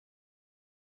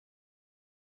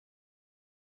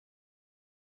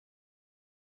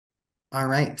All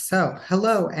right, so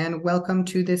hello and welcome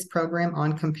to this program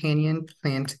on companion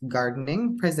plant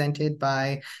gardening presented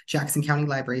by Jackson County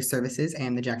Library Services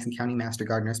and the Jackson County Master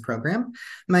Gardeners Program.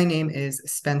 My name is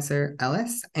Spencer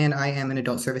Ellis, and I am an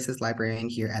adult services librarian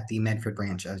here at the Medford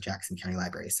branch of Jackson County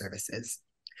Library Services.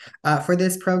 For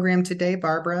this program today,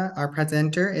 Barbara, our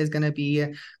presenter, is going to be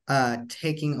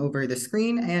taking over the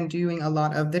screen and doing a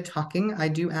lot of the talking. I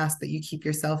do ask that you keep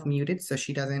yourself muted so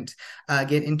she doesn't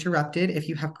get interrupted. If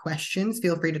you have questions,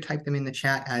 feel free to type them in the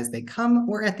chat as they come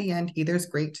or at the end. Either is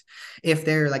great. If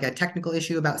they're like a technical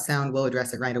issue about sound, we'll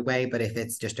address it right away. But if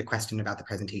it's just a question about the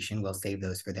presentation, we'll save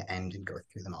those for the end and go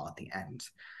through them all at the end.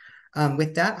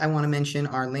 With that, I want to mention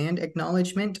our land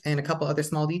acknowledgement and a couple other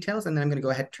small details, and then I'm going to go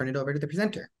ahead and turn it over to the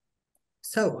presenter.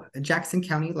 So, Jackson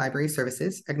County Library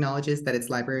Services acknowledges that its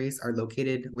libraries are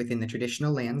located within the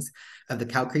traditional lands of the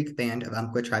Cow Creek Band of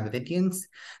Umpqua Tribe of Indians,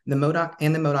 the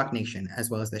Modoc Nation, as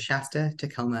well as the Shasta,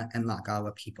 Tacoma, and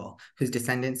Lakawa people, whose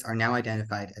descendants are now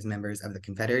identified as members of the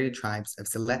Confederated Tribes of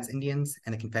Siletz Indians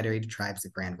and the Confederated Tribes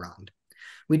of Grand Ronde.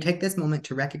 We take this moment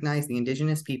to recognize the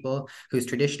Indigenous people whose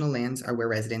traditional lands are where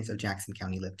residents of Jackson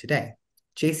County live today.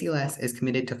 JCLS is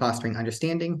committed to fostering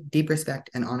understanding, deep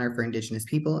respect, and honor for Indigenous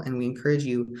people, and we encourage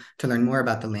you to learn more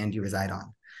about the land you reside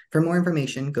on. For more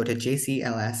information, go to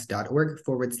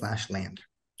jcls.org/land.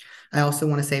 I also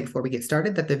want to say before we get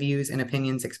started that the views and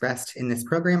opinions expressed in this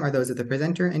program are those of the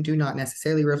presenter and do not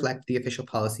necessarily reflect the official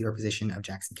policy or position of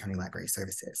Jackson County Library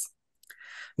Services.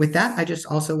 With that, I just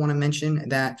also want to mention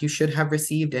that you should have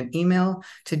received an email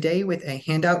today with a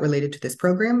handout related to this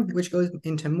program, which goes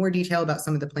into more detail about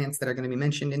some of the plants that are going to be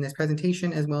mentioned in this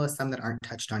presentation, as well as some that aren't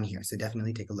touched on here. So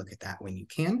definitely take a look at that when you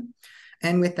can.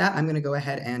 And with that, I'm going to go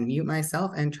ahead and mute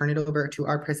myself and turn it over to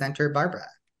our presenter, Barbara.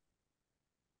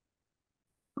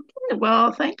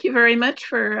 Well, thank you very much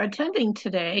for attending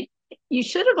today. You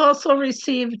should have also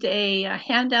received a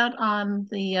handout on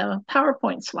the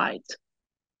PowerPoint slides.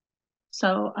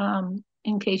 So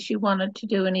in case you wanted to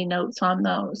do any notes on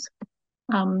those.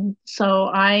 So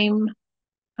I'm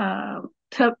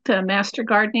took the Master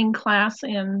Gardening Class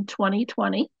in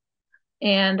 2020,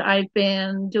 and I've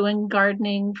been doing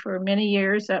gardening for many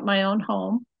years at my own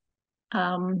home.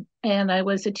 And I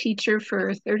was a teacher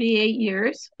for 38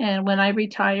 years. And when I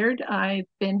retired, I've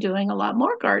been doing a lot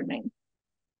more gardening.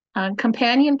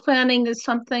 Companion planting is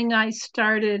something I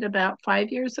started about 5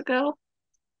 years ago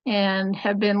and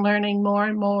have been learning more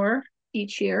and more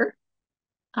each year.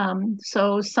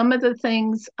 So some of the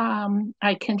things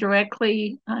I can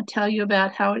directly tell you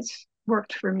about how it's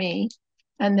worked for me.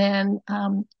 And then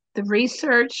the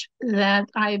research that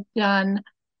I've done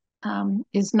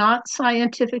is not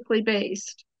scientifically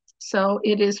based. So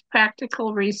it is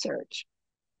practical research.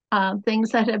 Things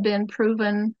that have been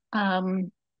proven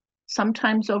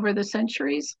sometimes over the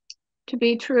centuries to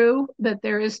be true, but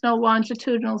there is no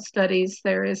longitudinal studies,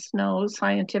 there is no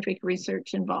scientific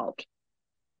research involved.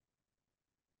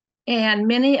 And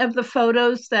many of the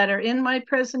photos that are in my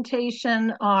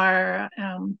presentation are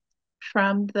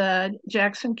from the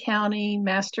Jackson County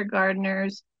Master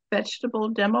Gardeners Vegetable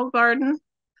Demo Garden,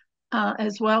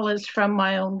 as well as from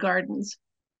my own gardens.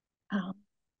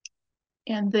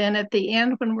 And then at the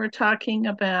end, when we're talking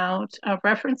about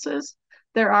references,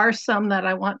 there are some that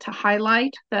I want to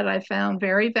highlight that I found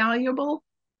very valuable.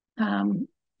 And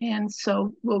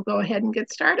so we'll go ahead and get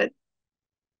started.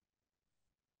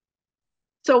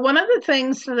 So one of the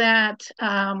things that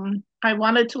I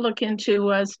wanted to look into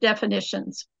was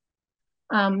definitions.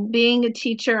 Being a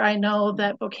teacher, I know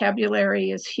that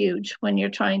vocabulary is huge when you're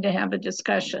trying to have a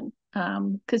discussion,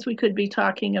 because we could be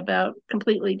talking about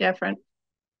completely different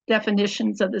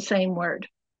definitions of the same word.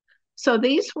 So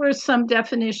these were some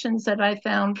definitions that I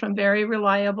found from very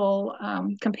reliable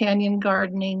companion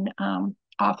gardening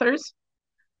authors.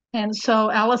 And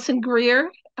so Allison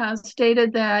Greer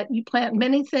stated that you plant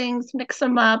many things, mix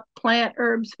them up, plant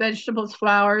herbs, vegetables,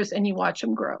 flowers, and you watch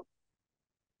them grow.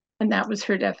 And that was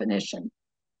her definition.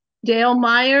 Dale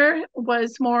Meyer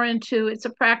was more into, it's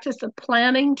a practice of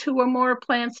planting two or more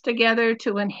plants together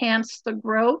to enhance the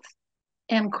growth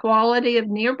and quality of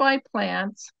nearby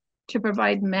plants to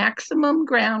provide maximum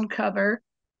ground cover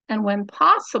and when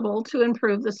possible to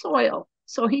improve the soil.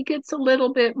 So he gets a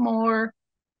little bit more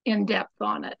in depth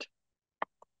on it.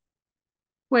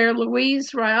 Where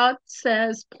Louise Riot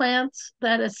says plants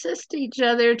that assist each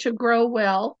other to grow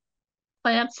well,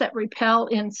 plants that repel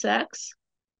insects,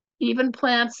 even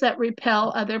plants that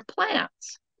repel other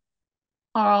plants,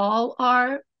 all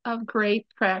are of great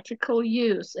practical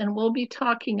use. And we'll be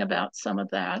talking about some of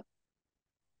that.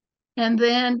 And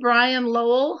then Brian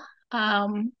Lowell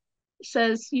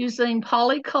says using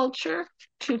polyculture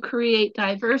to create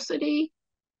diversity,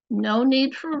 No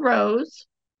need for rows.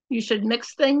 You should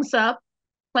mix things up.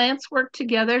 Plants work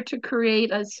together to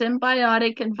create a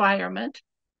symbiotic environment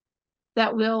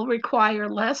that will require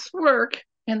less work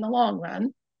in the long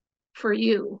run for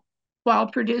you, while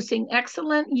producing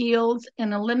excellent yields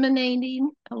and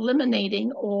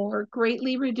eliminating or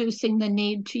greatly reducing the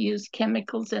need to use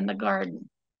chemicals in the garden.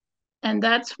 And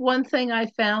that's one thing I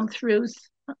found true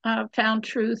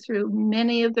through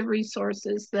many of the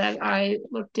resources that I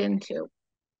looked into.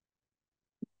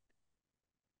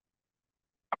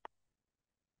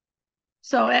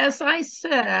 So as I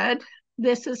said,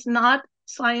 this is not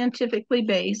scientifically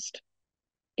based.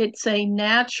 It's a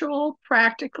natural,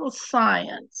 practical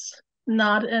science,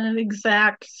 not an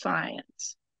exact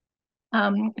science.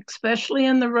 Especially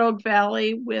in the Rogue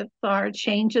Valley with our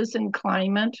changes in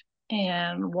climate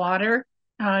and water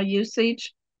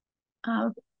usage,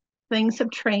 things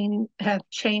have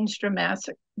changed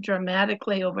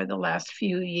dramatically over the last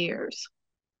few years.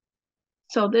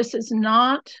 So this is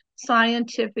not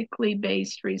scientifically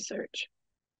based research.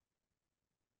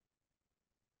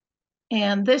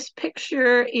 And this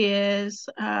picture is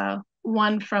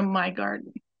one from my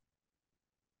garden,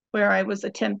 where I was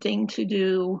attempting to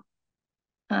do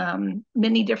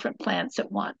many different plants at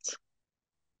once.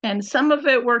 And some of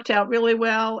it worked out really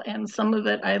well, and some of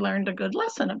it I learned a good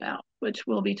lesson about, which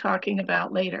we'll be talking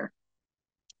about later.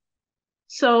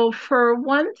 So for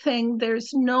one thing,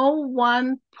 there's no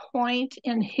one point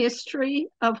in history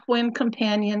of when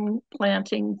companion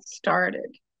planting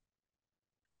started,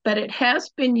 but it has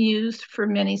been used for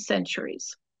many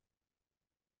centuries.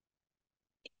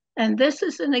 And this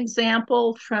is an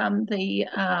example from the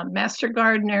Master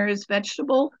Gardeners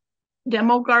vegetable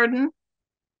demo garden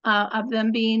of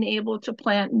them being able to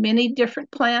plant many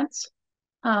different plants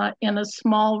in a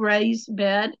small raised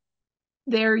bed.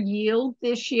 Their yield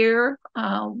this year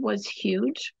was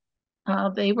huge.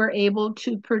 They were able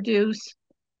to produce,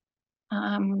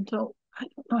 I don't know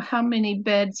how many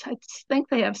beds. I think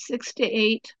they have 6 to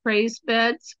 8 raised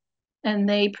beds, and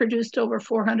they produced over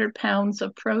 400 pounds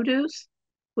of produce,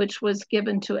 which was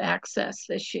given to Access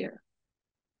this year.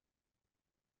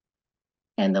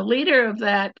 And the leader of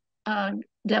that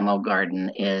demo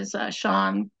garden is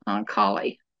Sean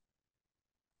Colley.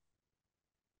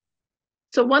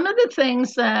 So one of the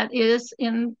things that is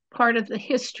in part of the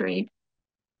history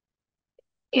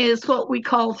is what we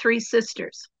call Three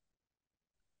Sisters.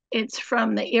 It's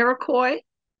from the Iroquois.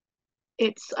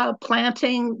 It's a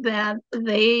planting that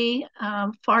they,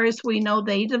 far as we know,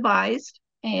 they devised,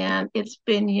 and it's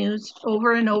been used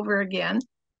over and over again.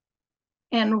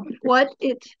 And what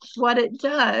it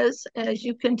does, as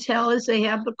you can tell, is they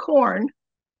have the corn,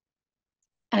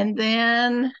 and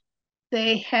then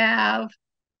they have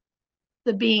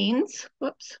the beans.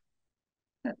 Whoops,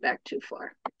 went back too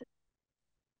far.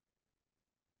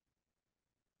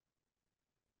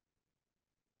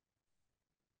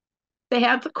 They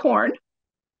have the corn,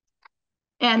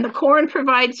 and the corn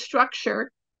provides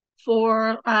structure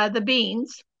for the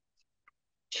beans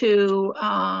to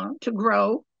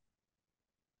grow.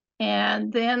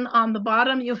 And then on the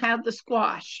bottom, you have the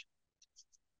squash.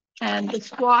 And the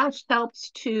squash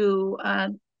helps to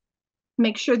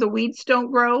make sure the weeds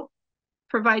don't grow,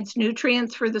 provides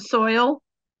nutrients for the soil,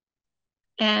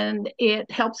 and it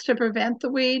helps to prevent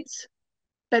the weeds.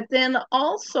 But then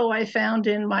also I found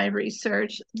in my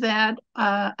research that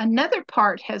another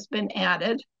part has been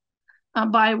added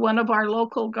by one of our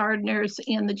local gardeners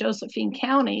in the Josephine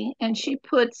County, and she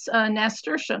puts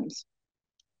nasturtiums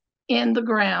in the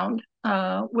ground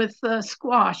with the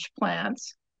squash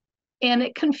plants, and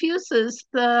it confuses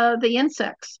the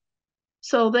insects.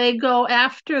 So they go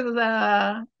after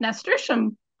the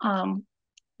nasturtium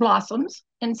blossoms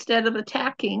instead of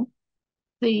attacking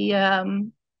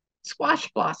the squash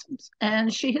blossoms.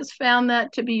 And she has found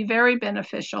that to be very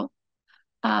beneficial.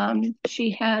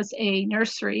 She has a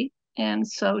nursery, and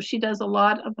so she does a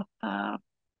lot of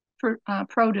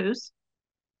produce.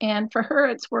 And for her,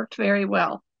 it's worked very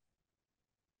well.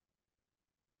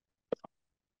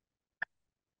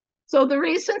 So the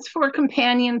reasons for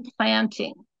companion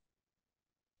planting.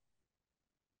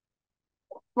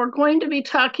 We're going to be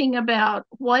talking about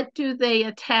what do they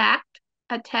attract,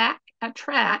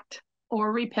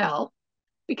 or repel,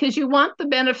 because you want the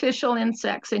beneficial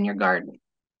insects in your garden.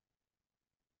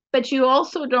 But you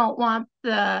also don't want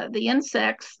the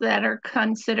insects that are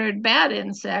considered bad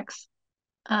insects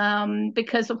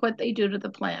because of what they do to the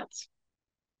plants.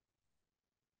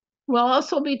 We'll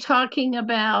also be talking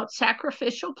about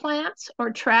sacrificial plants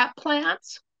or trap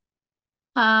plants.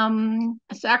 A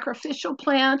sacrificial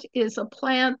plant is a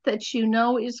plant that you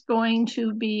know is going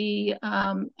to be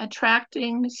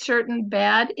attracting certain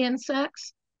bad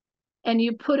insects, and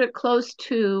you put it close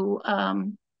to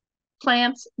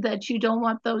plants that you don't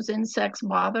want those insects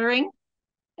bothering.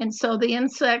 And so the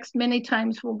insects many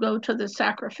times will go to the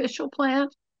sacrificial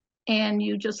plant, and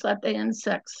you just let the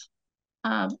insects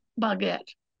bug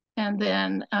it. And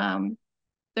then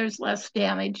there's less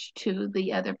damage to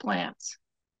the other plants.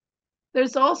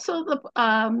 There's also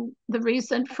the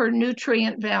reason for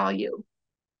nutrient value.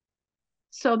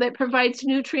 So that provides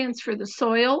nutrients for the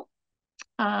soil,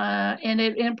 and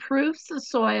it improves the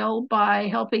soil by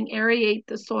helping aerate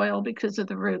the soil because of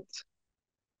the roots.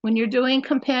 When you're doing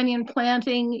companion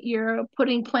planting, you're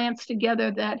putting plants together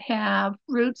that have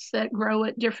roots that grow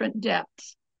at different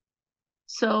depths.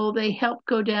 So they help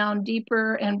go down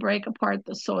deeper and break apart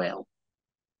the soil.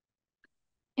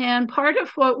 And part of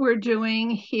what we're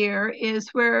doing here is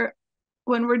when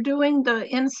we're doing the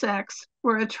insects,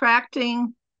 we're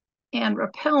attracting and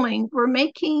repelling, we're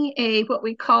making what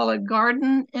we call a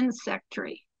garden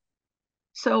insectary.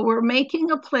 So we're making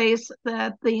a place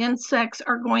that the insects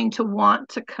are going to want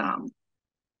to come.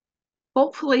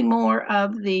 Hopefully more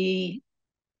of the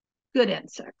good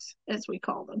insects, as we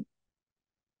call them.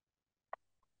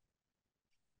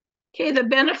 Okay, the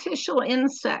beneficial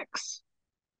insects.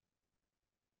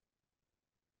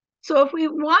 So if we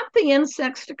want the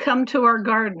insects to come to our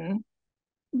garden,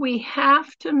 we have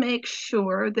to make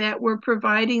sure that we're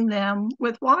providing them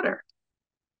with water,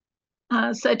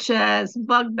 such as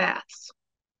bug baths.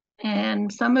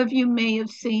 And some of you may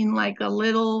have seen like a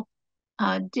little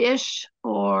dish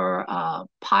or a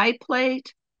pie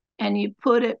plate, and you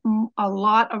put a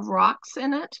lot of rocks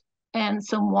in it and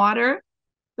some water.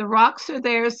 The rocks are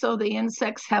there so the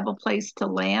insects have a place to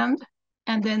land,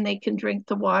 and then they can drink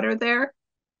the water there.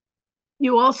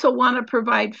 You also want to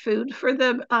provide food for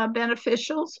the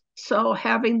beneficials, so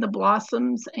having the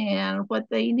blossoms and what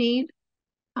they need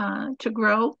to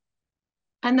grow.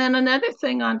 And then another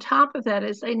thing on top of that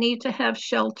is they need to have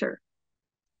shelter.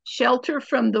 Shelter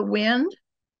from the wind,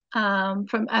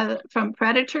 from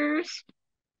predators.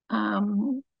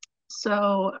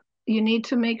 So you need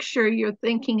to make sure you're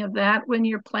thinking of that when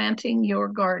you're planting your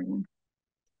garden.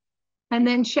 And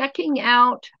then checking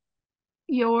out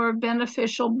your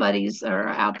beneficial buddies that are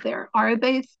out there. Are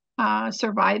they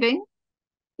surviving?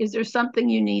 Is there something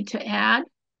you need to add?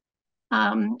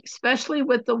 Especially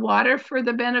with the water for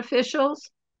the beneficials.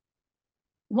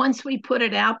 Once we put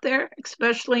it out there,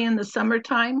 especially in the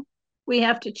summertime, we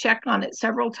have to check on it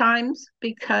several times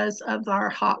because of our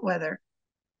hot weather.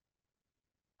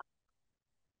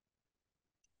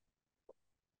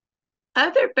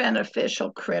 Other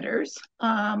beneficial critters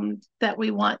that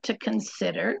we want to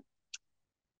consider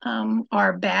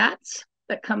are bats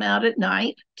that come out at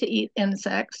night to eat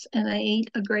insects, and they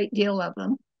eat a great deal of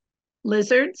them.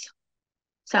 Lizards,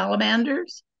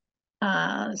 salamanders,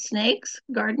 snakes,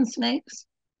 garden snakes,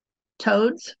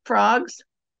 toads, frogs.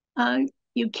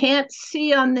 You can't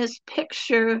see on this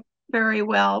picture very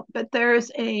well, but there's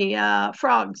a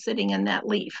frog sitting in that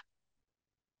leaf.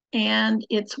 And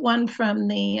it's one from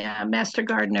the Master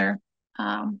Gardener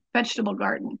vegetable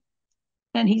garden.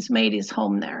 And he's made his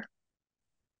home there.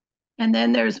 And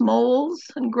then there's moles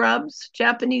and grubs,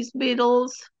 Japanese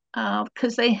beetles,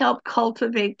 because they help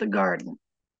cultivate the garden.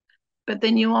 But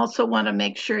then you also want to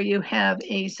make sure you have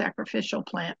a sacrificial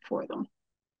plant for them.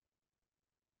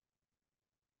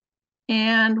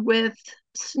 And with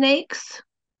snakes,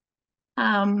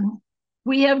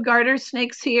 we have garter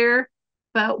snakes here,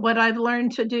 but what I've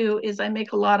learned to do is I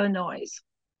make a lot of noise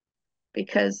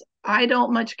because I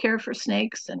don't much care for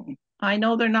snakes, and I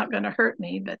know they're not going to hurt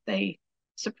me, but they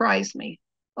surprise me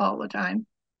all the time.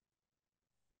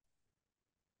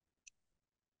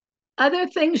 Other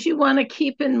things you want to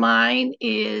keep in mind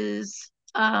is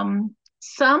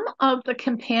some of the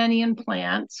companion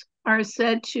plants are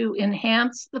said to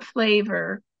enhance the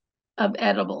flavor of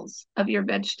edibles, of your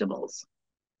vegetables.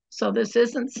 So this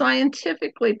isn't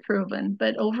scientifically proven,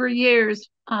 but over years,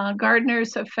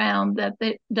 gardeners have found that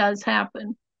it does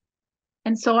happen.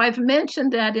 And so I've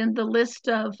mentioned that in the list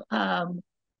of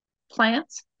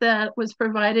plants that was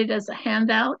provided as a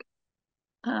handout,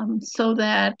 so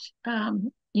that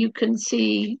you can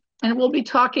see, and we'll be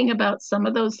talking about some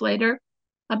of those later,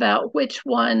 about which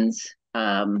ones,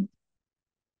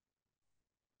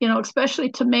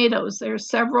 especially tomatoes. There are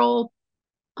several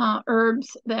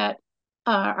herbs that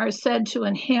are said to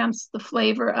enhance the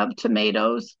flavor of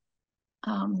tomatoes,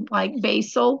 like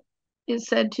basil is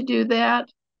said to do that.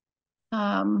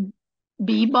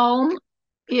 Bee balm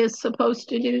is supposed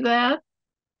to do that.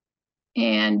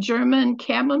 And German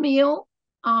chamomile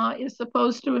is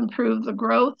supposed to improve the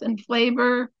growth and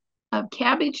flavor of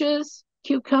cabbages,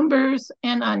 cucumbers,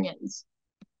 and onions.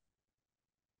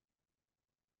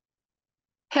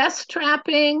 Pest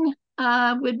trapping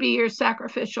would be your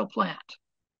sacrificial plant.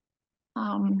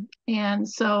 And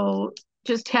so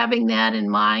just having that in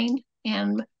mind.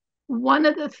 And one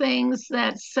of the things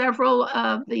that several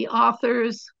of the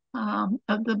authors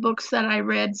of the books that I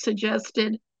read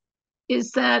suggested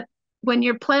is that when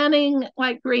you're planting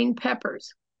like green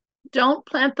peppers, don't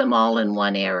plant them all in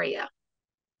one area.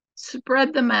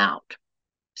 Spread them out.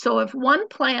 So if one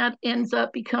plant ends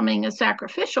up becoming a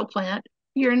sacrificial plant,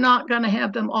 you're not going to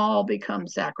have them all become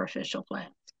sacrificial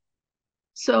plants.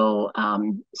 So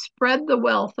spread the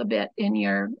wealth a bit in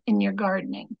your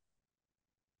gardening.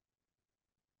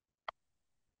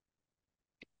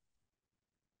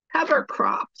 Cover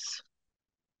crops.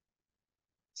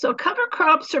 So cover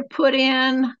crops are put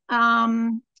in,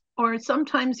 or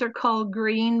sometimes they're called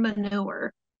green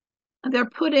manure. They're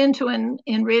put in to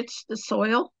enrich the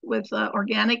soil with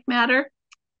organic matter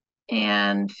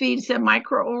and feeds the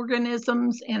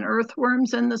microorganisms and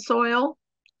earthworms in the soil.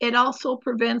 It also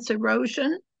prevents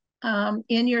erosion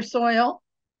in your soil.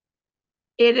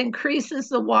 It increases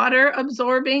the water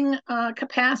absorbing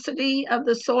capacity of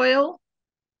the soil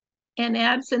and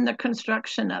adds in the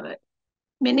construction of it.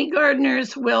 Many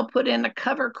gardeners will put in a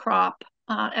cover crop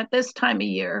at this time of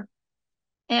year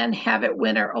and have it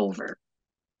winter over.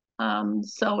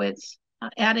 So it's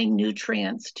adding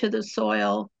nutrients to the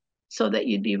soil so that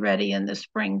you'd be ready in the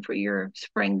spring for your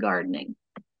spring gardening.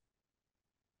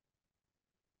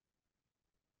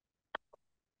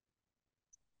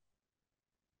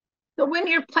 So when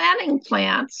you're planting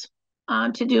plants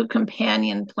to do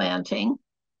companion planting,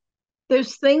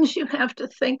 there's things you have to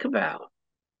think about.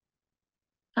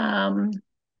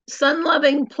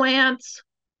 Sun-loving plants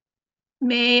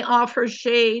may offer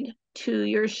shade to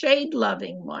your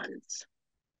shade-loving ones.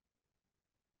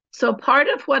 So part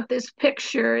of what this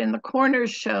picture in the corner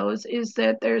shows is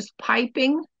that there's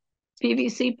piping,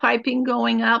 PVC piping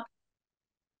going up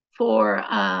for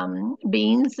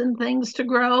beans and things to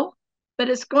grow, but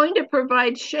it's going to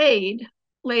provide shade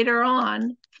later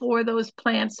on for those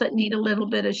plants that need a little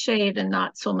bit of shade and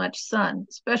not so much sun,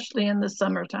 especially in the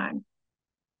summertime.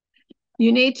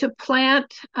 You need to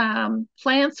plant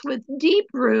plants with deep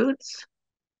roots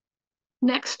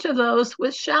next to those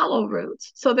with shallow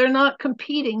roots, so they're not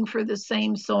competing for the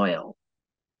same soil.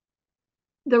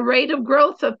 The rate of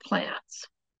growth of plants.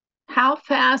 How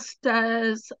fast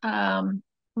does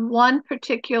one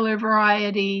particular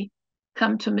variety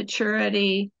come to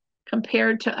maturity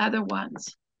compared to other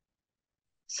ones?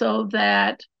 So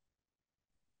that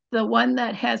the one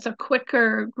that has a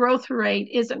quicker growth rate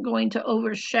isn't going to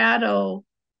overshadow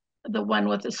the one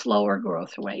with a slower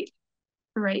growth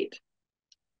rate.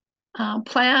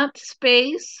 Plant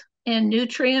space and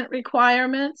nutrient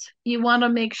requirements. You want to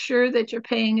make sure that you're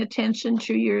paying attention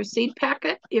to your seed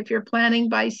packet if you're planting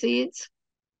by seeds,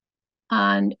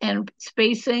 and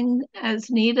spacing as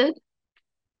needed.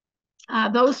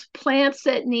 Those plants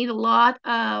that need a lot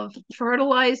of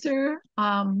fertilizer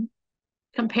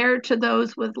compared to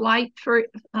those with light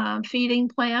feeding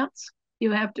plants,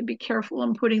 you have to be careful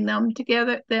in putting them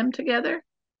together.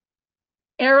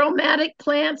 Aromatic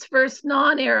plants versus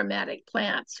non-aromatic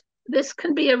plants. This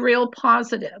can be a real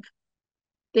positive.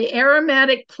 The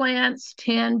aromatic plants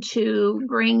tend to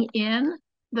bring in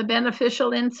the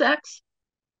beneficial insects.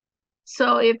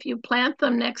 So if you plant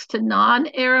them next to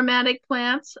non-aromatic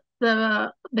plants,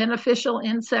 the beneficial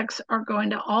insects are going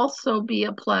to also be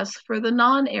a plus for the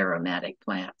non-aromatic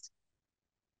plants.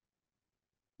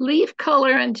 Leaf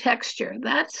color and texture.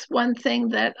 That's one thing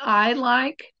that I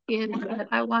like, is that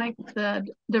I like the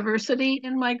diversity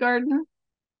in my garden.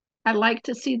 I like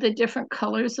to see the different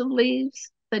colors of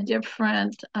leaves, the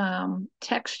different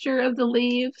texture of the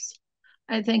leaves.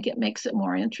 I think it makes it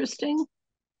more interesting.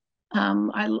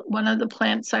 One of the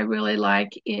plants I really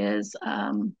like is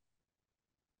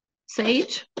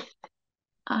sage,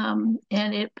 and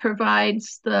it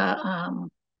provides the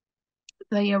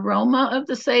aroma of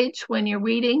the sage when you're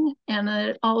weeding, and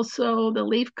it also the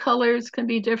leaf colors can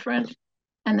be different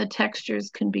and the textures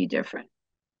can be different.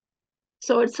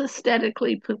 So it's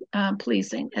aesthetically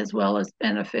pleasing as well as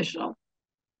beneficial.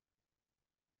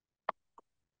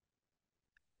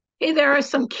 Okay, there are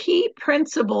some key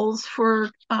principles for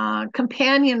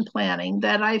companion planting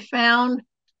that I found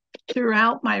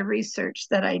throughout my research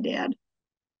that I did.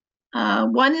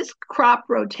 One is crop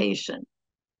rotation.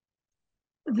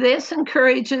 This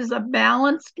encourages a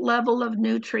balanced level of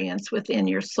nutrients within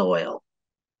your soil.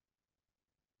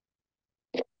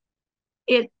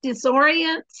 It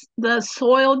disorients the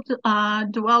soil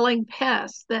dwelling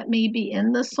pests that may be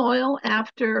in the soil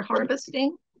after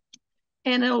harvesting.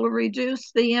 and it'll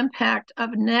reduce the impact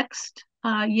of next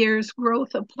year's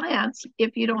growth of plants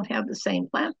if you don't have the same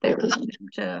plant there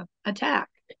to attack.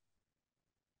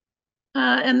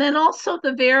 And then also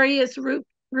the various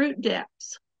root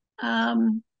depths.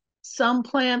 Some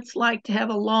plants like to have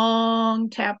a long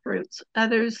tap roots,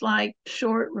 others like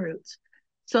short roots.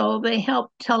 So they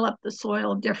help till up the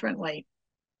soil differently.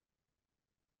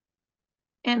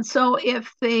 And so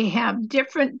if they have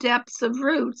different depths of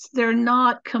roots, they're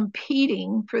not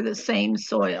competing for the same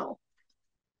soil,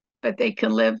 but they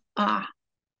can live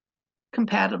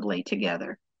compatibly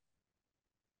together.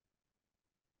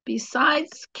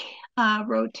 Besides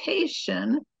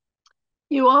rotation,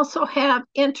 you also have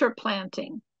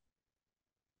interplanting.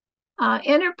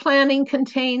 Interplanting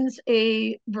contains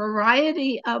a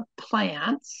variety of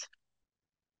plants,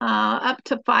 up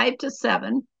to 5 to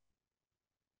 7,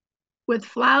 with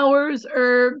flowers,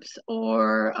 herbs,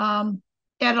 or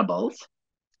edibles.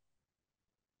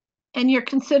 And you're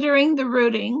considering the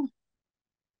rooting,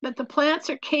 but the plants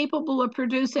are capable of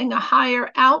producing a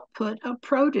higher output of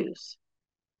produce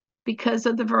because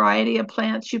of the variety of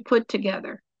plants you put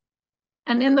together.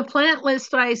 And in the plant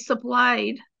list I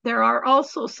supplied, there are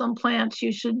also some plants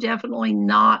you should definitely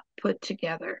not put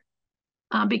together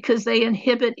because they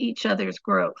inhibit each other's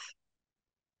growth.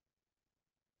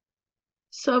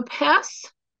 So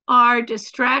pests are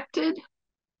distracted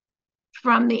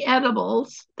from the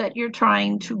edibles that you're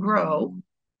trying to grow.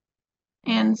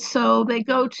 And so they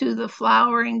go to the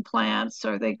flowering plants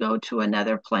or they go to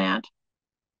another plant.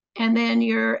 And then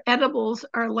your edibles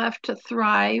are left to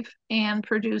thrive and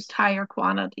produce higher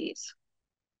quantities.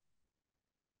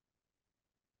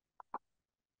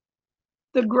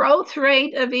 The growth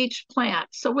rate of each plant.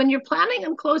 So when you're planting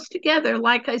them close together,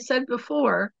 like I said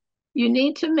before, you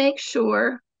need to make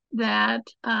sure that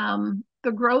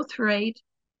the growth rate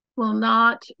will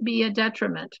not be a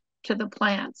detriment to the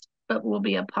plants, but will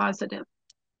be a positive.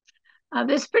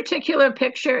 This particular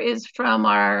picture is from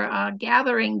our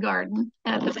gathering garden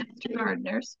at the Master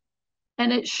Gardeners,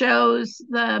 and it shows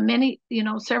the many,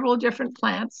 several different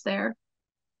plants there,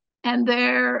 and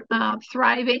they're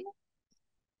thriving,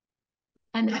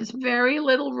 and there's very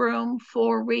little room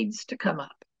for weeds to come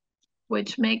up,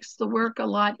 which makes the work a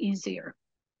lot easier.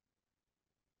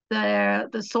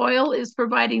 The soil is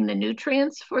providing the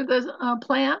nutrients for the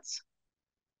plants.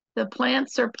 The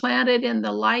plants are planted in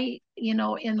the light, in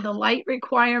the light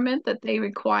requirement that they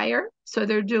require. So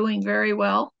they're doing very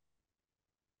well.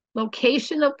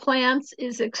 Location of plants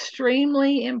is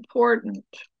extremely important.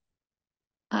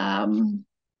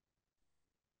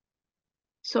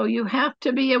 So you have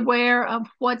to be aware of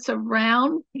what's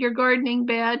around your gardening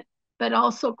bed, but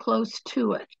also close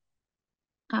to it.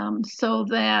 So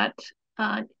that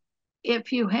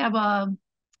if you have a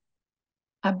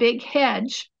big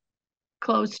hedge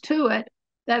close to it,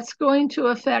 that's going to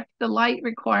affect the light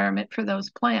requirement for those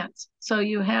plants. So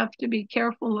you have to be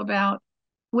careful about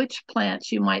which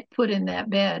plants you might put in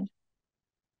that bed.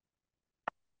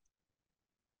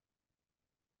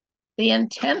 The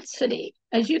intensity,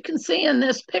 as you can see in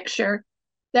this picture,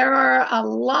 there are a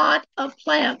lot of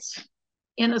plants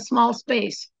in a small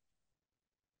space,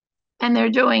 and they're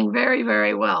doing very,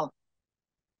 very well.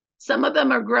 Some of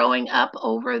them are growing up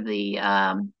over the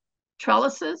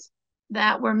trellises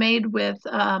that were made with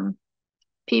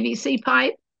PVC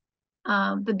pipe,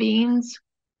 the beans,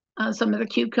 some of the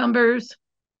cucumbers.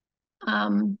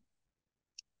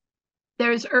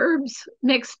 There's herbs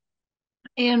mixed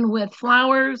in with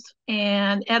flowers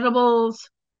and edibles,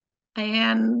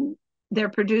 and they're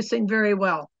producing very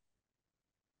well.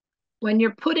 When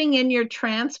you're putting in your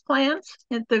transplants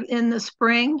in the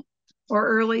spring or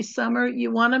early summer,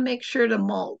 you want to make sure to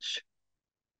mulch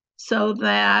so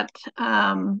that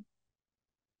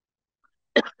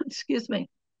excuse me,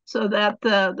 so that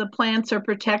the plants are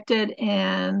protected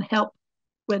and help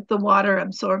with the water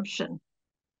absorption.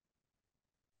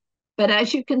 But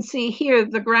as you can see here,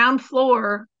 the ground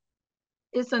floor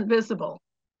isn't visible.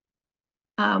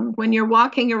 When you're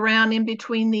walking around in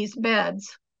between these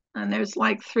beds, and there's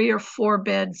like 3 or 4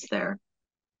 beds there,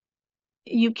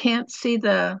 you can't see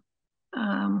the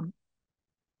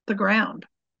ground.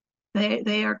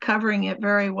 They are covering it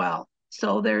very well.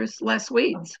 So there's less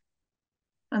weeds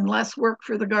and less work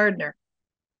for the gardener.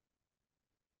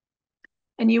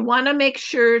 And you want to make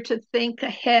sure to think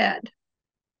ahead.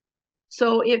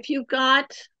 So if you've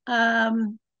got,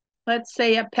 let's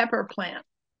say, a pepper plant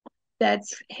that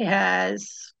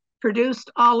has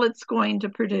produced all it's going to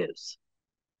produce,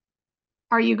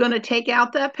 are you going to take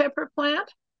out that pepper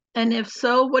plant? And if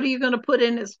so, what are you going to put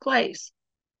in its place?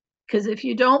 Because if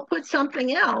you don't put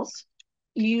something else,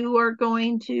 you are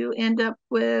going to end up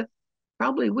with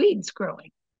probably weeds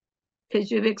growing because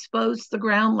you've exposed the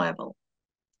ground level.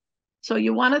 So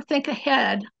you want to think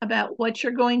ahead about what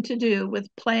you're going to do with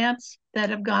plants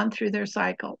that have gone through their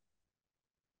cycle.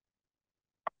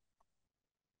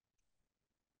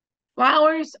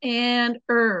 Flowers and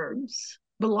herbs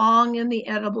belong in the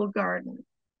edible garden.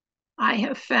 I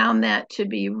have found that to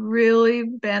be really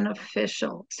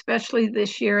beneficial, especially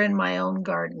this year in my own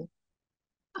garden.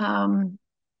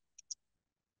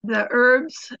 The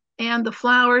herbs and the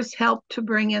flowers help to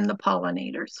bring in the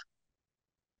pollinators.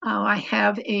 I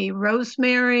have a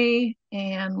rosemary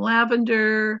and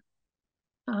lavender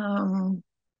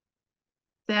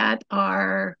that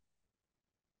are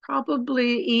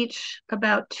probably each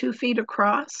about 2 feet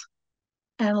across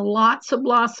and lots of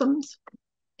blossoms.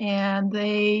 And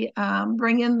they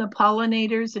bring in the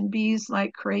pollinators and bees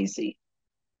like crazy.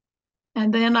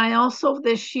 And then I also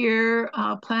this year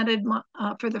planted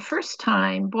for the first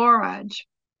time borage.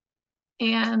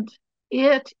 And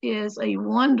it is a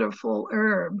wonderful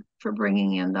herb for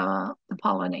bringing in the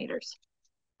pollinators.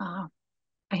 I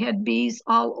had bees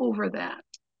all over that.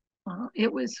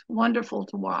 It was wonderful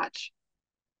to watch.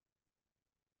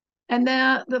 And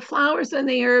the flowers and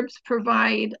the herbs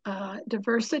provide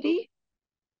diversity,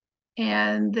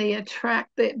 and they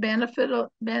attract the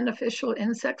beneficial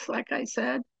insects, like I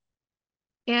said.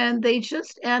 And they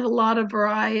just add a lot of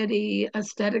variety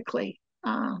aesthetically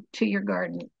to your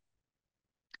garden.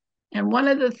 And one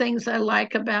of the things I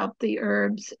like about the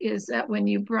herbs is that when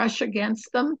you brush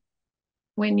against them,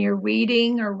 when you're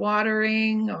weeding or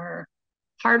watering or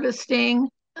harvesting,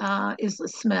 is the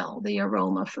smell, the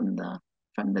aroma from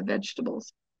the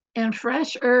vegetables. And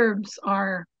fresh herbs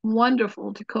are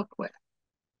wonderful to cook with.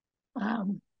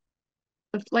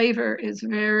 The flavor is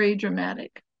very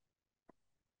dramatic.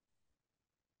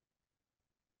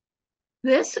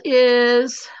 This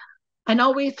is, I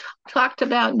know we talked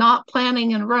about not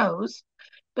planting in rows,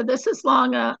 but this is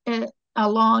along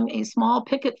a small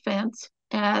picket fence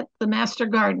at the Master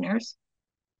Gardeners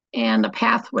and a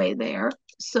pathway there.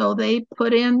 So they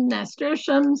put in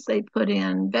nasturtiums, they put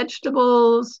in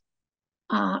vegetables,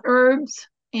 herbs,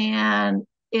 and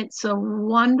it's a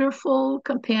wonderful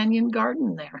companion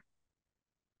garden there.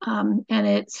 And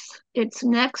it's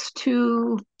next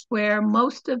to where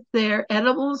most of their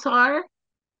edibles are,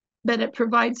 but it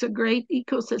provides a great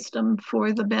ecosystem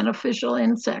for the beneficial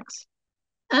insects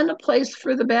and a place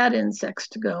for the bad insects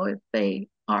to go if they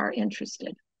are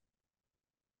interested.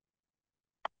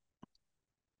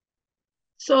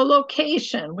 So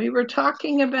location, we were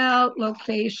talking about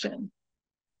location.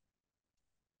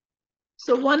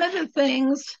 So one of the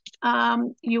things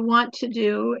you want to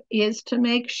do is to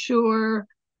make sure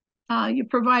you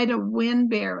provide a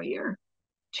wind barrier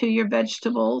to your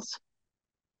vegetables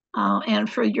and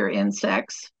for your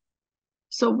insects.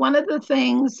 So one of the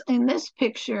things in this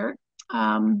picture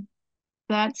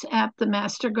that's at the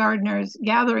Master Gardeners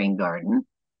Gathering Garden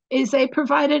is they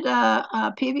provided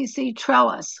a PVC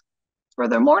trellis for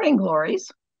their morning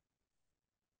glories,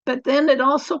 but then it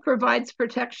also provides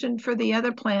protection for the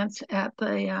other plants at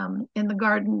the in the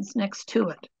gardens next to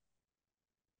it.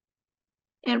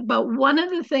 But one of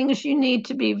the things you need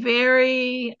to be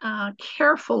very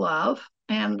careful of,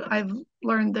 and I've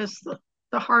learned this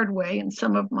the hard way in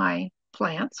some of my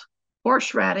plants,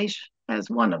 horseradish as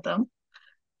one of them,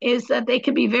 is that they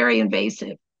can be very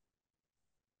invasive.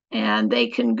 And they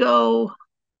can go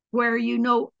where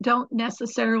you don't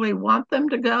necessarily want them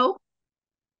to go.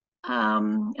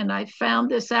 And I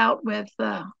found this out with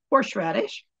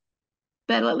horseradish,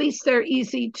 but at least they're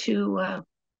easy to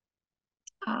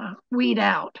weed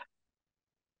out.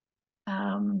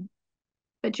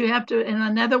 But you have to, and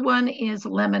another one is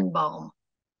lemon balm.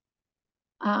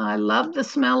 I love the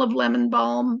smell of lemon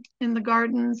balm in the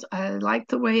gardens. I like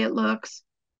the way it looks,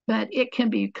 but it can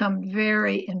become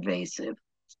very invasive.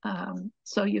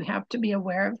 So you have to be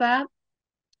aware of that.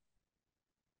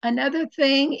 Another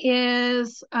thing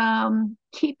is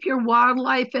keep your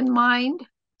wildlife in mind.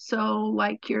 So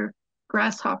like your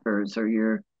grasshoppers or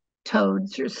your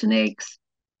toads or snakes,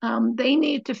 they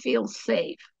need to feel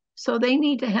safe. So they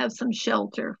need to have some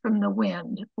shelter from the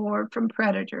wind or from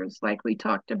predators like we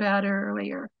talked about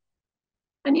earlier.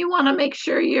 And you want to make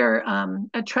sure you're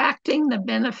attracting the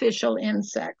beneficial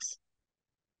insects,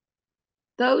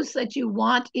 those that you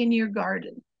want in your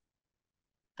garden.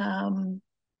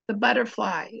 The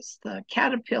butterflies, the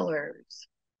caterpillars,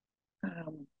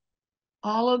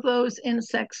 all of those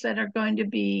insects that are going to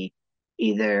be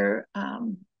either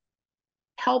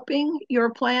helping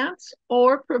your plants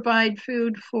or provide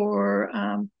food for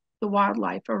the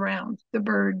wildlife around, the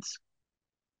birds,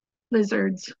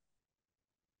 lizards.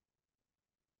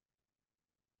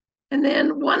 And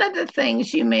then one of the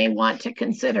things you may want to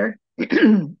consider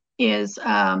is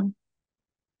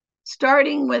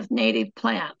starting with native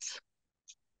plants.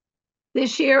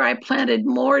 This year I planted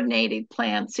more native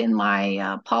plants in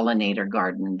my pollinator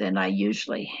garden than I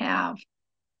usually have.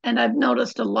 And I've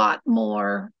noticed a lot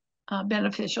more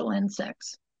beneficial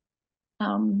insects.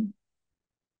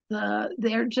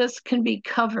 They just can be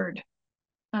covered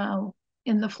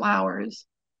in the flowers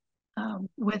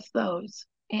with those.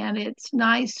 And it's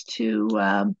nice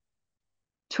to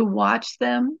watch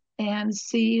them and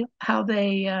see how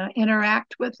they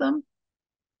interact with them.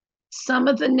 Some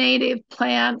of the native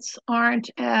plants aren't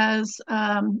as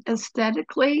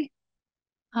aesthetically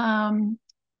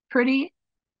pretty,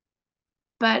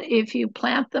 but if you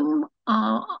plant them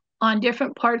on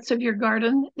different parts of your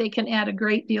garden, they can add a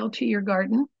great deal to your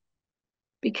garden,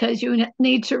 because you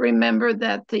need to remember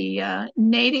that the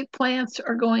native plants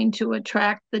are going to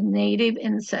attract the native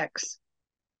insects.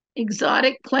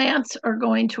 Exotic plants are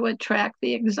going to attract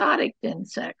the exotic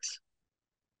insects.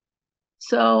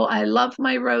 So I love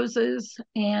my roses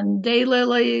and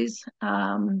daylilies,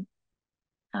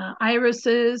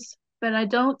 irises, but I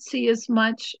don't see as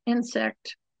much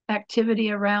insect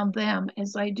activity around them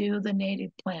as I do the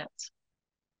native plants.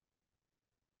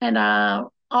 And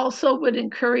also would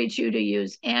encourage you to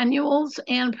use annuals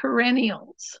and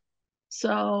perennials.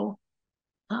 So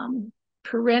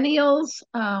perennials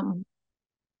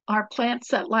are plants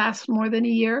that last more than a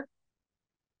year,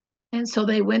 and so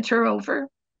they winter over.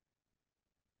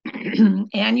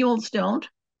 Annuals don't,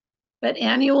 but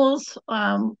annuals,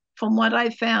 from what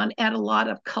I found, add a lot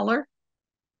of color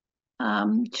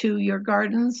to your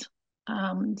gardens.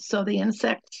 So the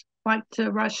insects like to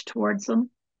rush towards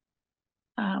them,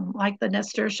 like the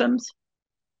nasturtiums.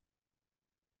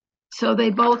 So they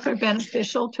both are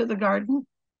beneficial to the garden.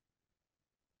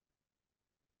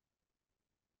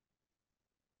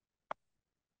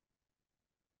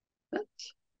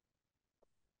 Oops.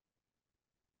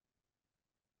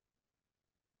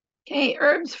 Okay,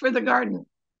 herbs for the garden.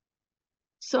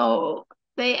 So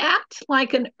they act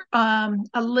like a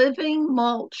living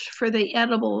mulch for the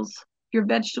edibles, your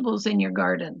vegetables in your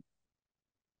garden.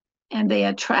 And they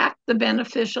attract the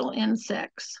beneficial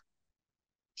insects.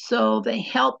 So they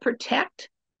help protect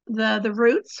the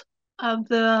roots of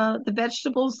the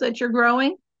vegetables that you're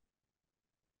growing.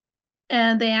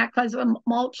 And they act as a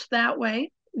mulch that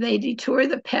way. They deter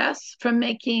the pests from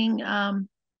making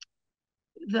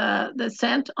the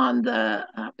scent on the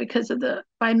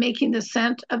by making the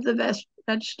scent of the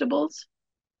vegetables.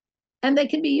 And they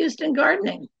can be used in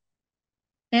gardening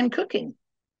and cooking.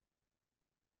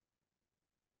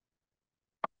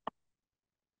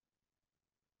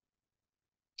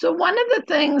 So one of the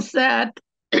things that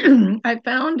I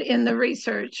found in the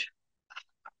research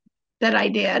that I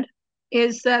did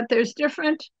is that there's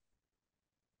different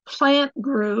plant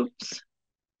groups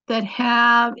that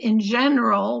have, in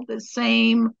general, the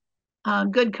same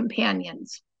good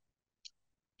companions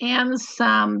and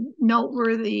some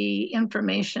noteworthy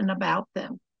information about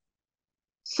them.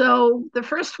 So the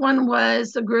first one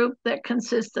was a group that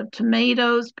consists of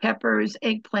tomatoes, peppers,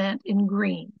 eggplant, and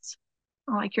greens,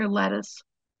 like your lettuce.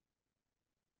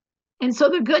 And so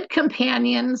the good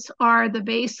companions are the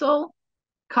basil,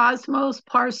 cosmos,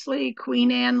 parsley,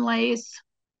 Queen Anne lace,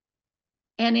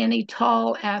 and any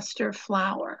tall aster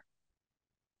flower.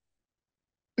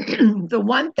 The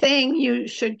one thing you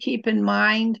should keep in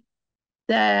mind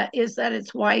is that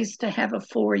it's wise to have a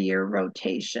 4-year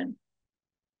rotation,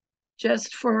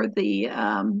 just for the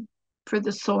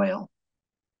soil.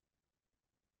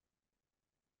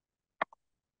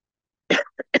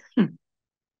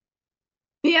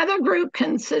 The other group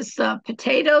consists of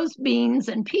potatoes, beans,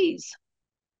 and peas.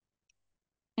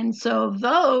 And so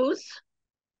those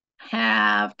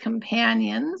have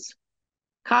companions: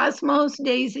 cosmos,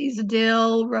 daisies,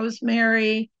 dill,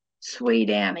 rosemary,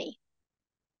 sweet Annie.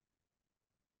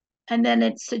 And then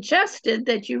it's suggested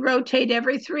that you rotate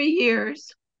every 3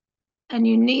 years, and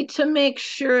you need to make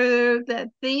sure that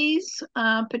these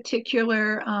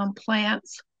particular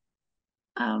plants,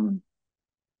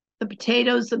 the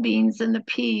potatoes, the beans, and the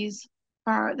peas,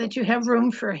 that you have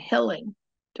room for hilling,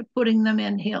 to putting them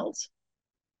in hills,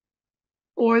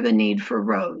 or the need for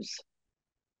rows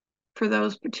for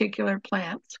those particular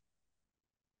plants.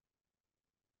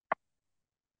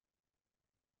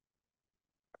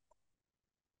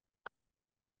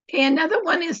 Okay, another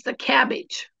one is the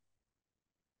cabbage.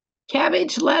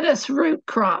 Cabbage, lettuce, root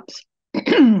crops.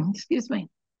 Excuse me.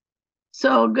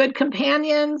 So good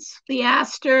companions: the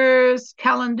asters,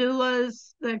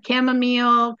 calendulas, the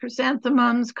chamomile,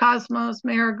 chrysanthemums, cosmos,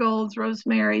 marigolds,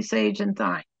 rosemary, sage, and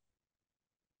thyme.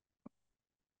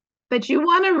 But you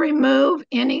want to remove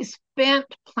any spent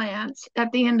plants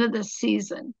at the end of the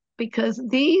season, because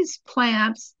these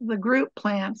plants, the group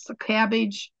plants, the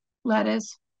cabbage,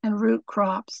 lettuce, and root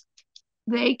crops,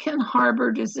 they can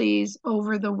harbor disease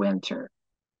over the winter.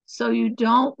 So you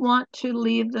don't want to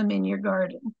leave them in your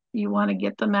garden. You want to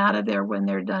get them out of there when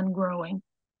they're done growing.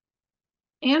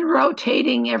 And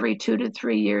rotating every 2 to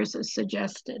 3 years is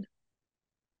suggested.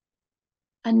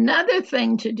 Another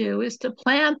thing to do is to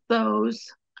plant those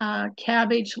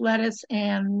cabbage, lettuce,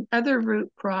 and other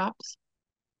root crops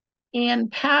in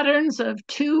patterns of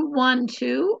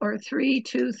 2-1-2 or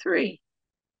 3-2-3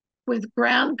 with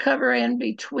ground cover in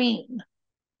between.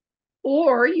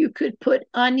 Or you could put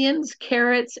onions,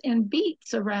 carrots, and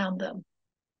beets around them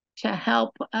to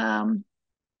help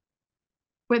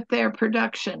with their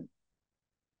production.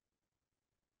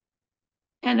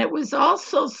 And it was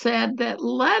also said that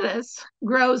lettuce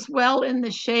grows well in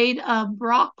the shade of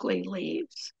broccoli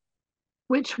leaves,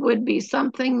 which would be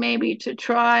something maybe to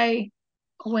try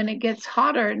when it gets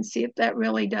hotter and see if that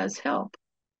really does help.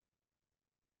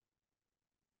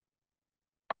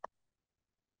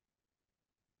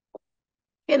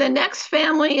 Okay, the next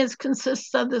family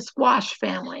consists of the squash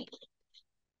family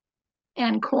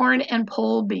and corn and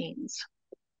pole beans.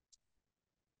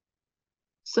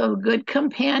 So good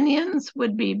companions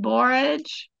would be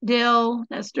borage, dill,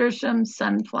 nasturtium,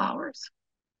 sunflowers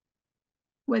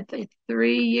with a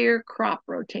 3-year crop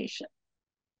rotation.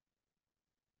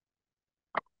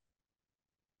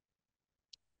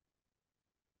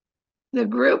 The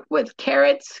group with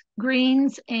carrots,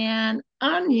 greens, and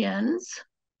onions,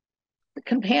 the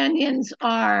companions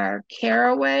are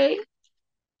caraway,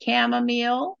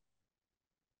 chamomile,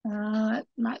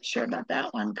 not sure about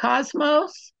that one,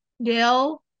 cosmos,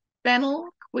 dill, fennel,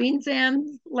 Queen's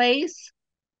End lace,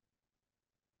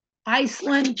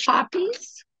 Iceland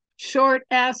poppies, short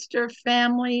aster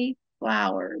family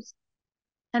flowers.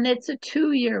 And it's a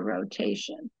 2-year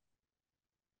rotation.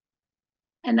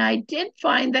 And I did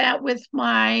find that with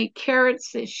my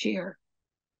carrots this year.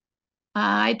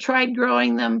 I tried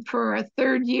growing them for a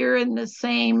 3rd year in the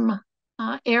same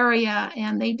area,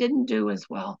 and they didn't do as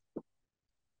well.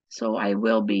 So I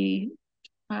will be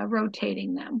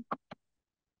rotating them.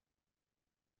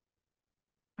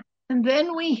 And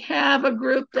then we have a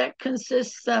group that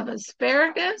consists of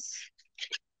asparagus,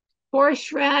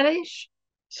 horseradish,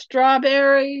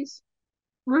 strawberries,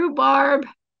 rhubarb,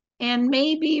 and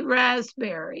maybe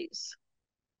raspberries.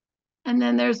 And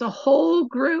then there's a whole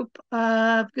group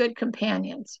of good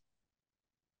companions.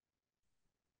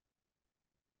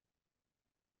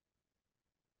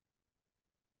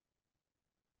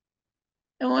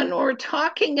 And when we're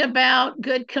talking about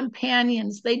good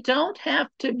companions, they don't have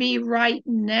to be right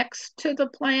next to the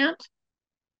plant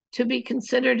to be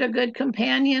considered a good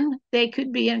companion. They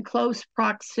could be in close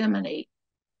proximity.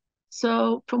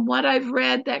 So from what I've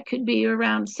read, that could be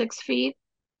around 6 feet.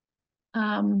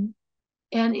 And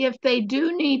if they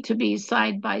do need to be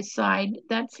side by side,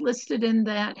 that's listed in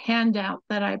that handout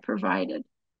that I provided.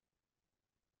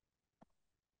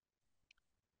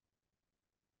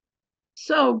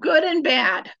 So good and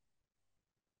bad.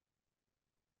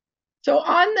 So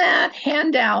on that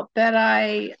handout that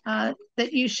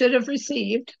that you should have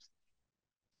received,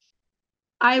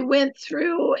 I went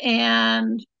through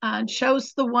and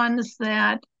chose the ones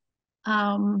that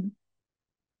I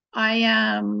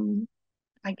am,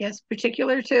 I guess,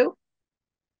 particular to.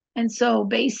 And so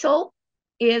basil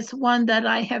is one that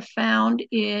I have found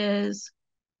is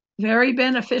very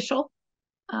beneficial.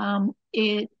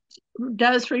 It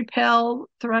does repel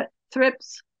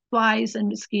thrips, flies, and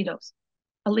mosquitoes,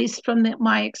 at least from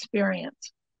my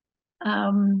experience.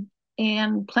 And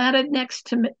planted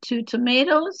next to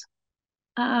tomatoes.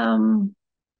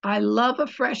 I love a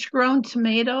fresh grown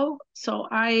tomato, so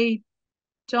I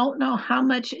don't know how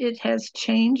much it has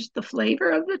changed the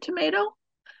flavor of the tomato,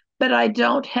 but I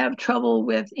don't have trouble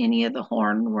with any of the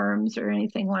hornworms or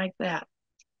anything like that.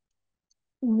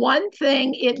 One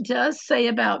thing it does say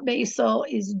about basil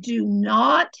is do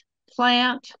not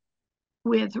plant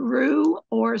with rue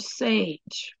or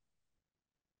sage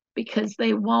because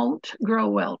they won't grow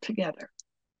well together.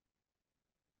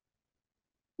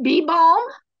 Bee balm,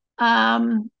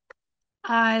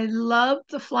 I love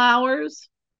the flowers.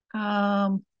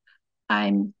 I'm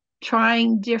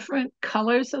trying different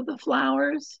colors of the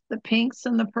flowers, the pinks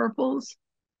and the purples.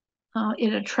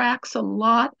 It attracts a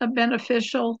lot of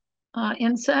beneficial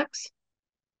insects.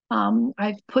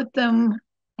 I've put them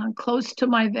close to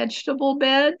my vegetable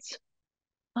beds,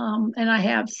 and I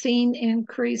have seen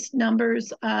increased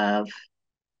numbers of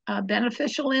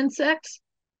beneficial insects,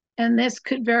 and this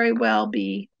could very well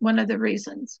be one of the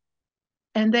reasons.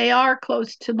 And they are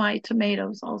close to my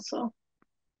tomatoes also.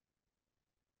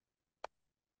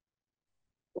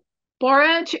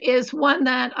 Borage is one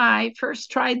that I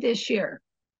first tried this year.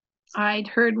 I'd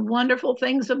heard wonderful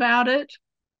things about it,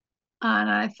 and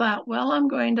I thought, well, I'm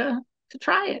going to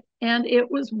try it. And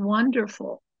it was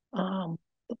wonderful. The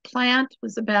plant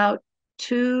was about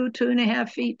 2.5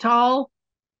 feet tall.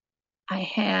 I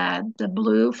had the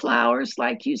blue flowers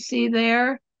like you see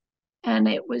there, and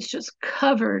it was just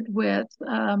covered with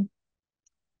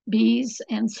bees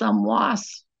and some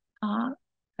wasps.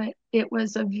 It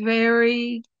was a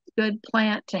very good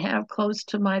plant to have close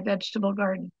to my vegetable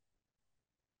garden.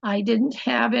 I didn't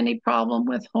have any problem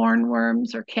with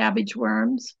hornworms or cabbage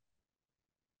worms,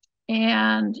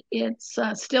 and it's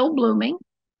still blooming,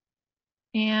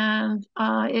 and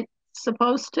it's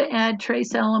supposed to add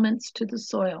trace elements to the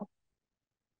soil.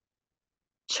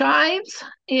 Chives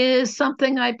is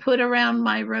something I put around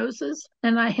my roses,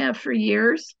 and I have for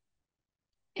years,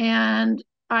 and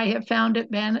I have found it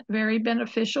very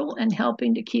beneficial in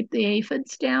helping to keep the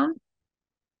aphids down.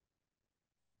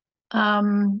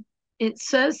 It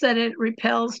says that it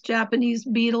repels Japanese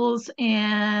beetles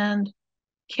and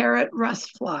carrot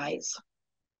rust flies.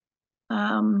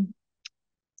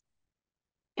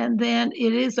 And then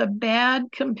it is a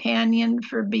bad companion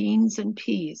for beans and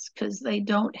peas because they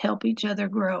don't help each other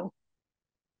grow.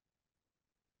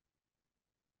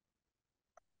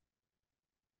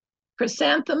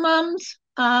 Chrysanthemums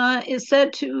is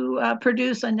said to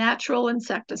produce a natural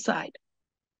insecticide.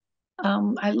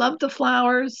 I love the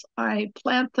flowers. I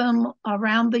plant them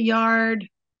around the yard.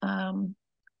 And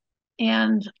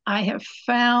I have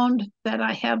found that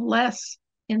I have less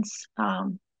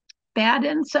bad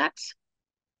insects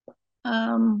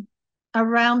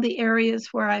around the areas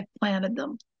where I've planted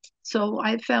them. So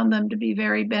I found them to be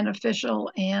very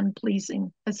beneficial and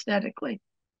pleasing aesthetically.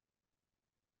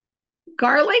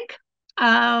 Garlic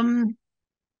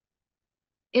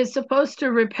is supposed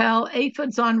to repel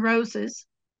aphids on roses.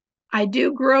 I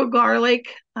do grow garlic,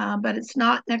 but it's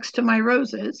not next to my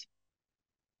roses.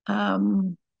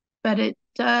 But it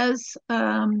does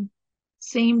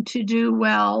seem to do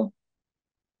well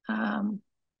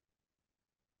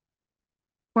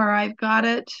where I've got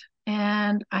it,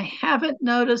 and I haven't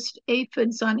noticed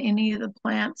aphids on any of the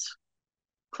plants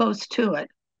close to it.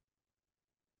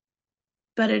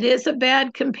 But it is a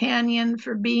bad companion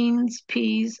for beans,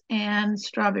 peas, and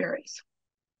strawberries.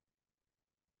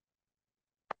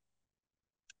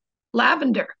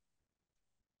 Lavender.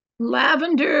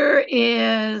 Lavender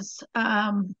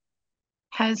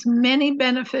has many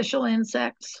beneficial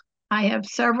insects. I have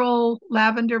several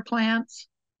lavender plants.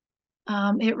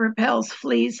 It repels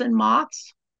fleas and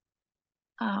moths.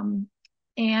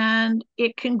 And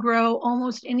it can grow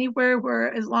almost anywhere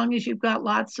where, as long as you've got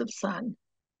lots of sun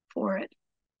for it.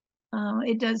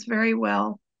 It does very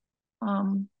well.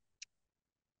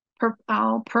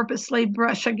 I'll purposely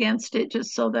brush against it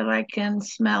just so that I can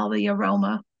smell the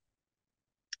aroma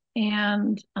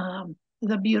and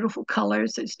the beautiful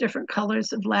colors. There's different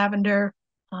colors of lavender,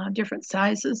 different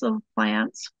sizes of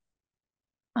plants.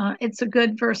 It's a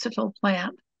good versatile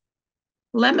plant.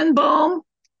 Lemon balm,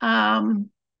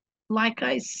 like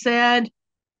I said,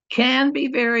 can be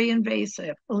very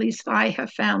invasive. At least I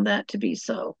have found that to be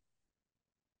so.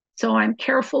 So I'm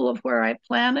careful of where I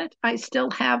plant it. I still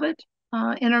have it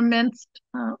intermixed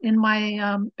in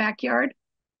my backyard.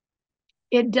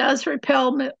 It does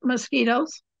repel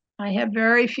mosquitoes. I have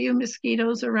very few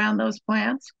mosquitoes around those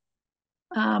plants.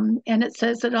 And it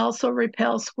says it also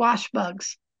repels squash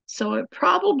bugs. So it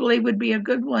probably would be a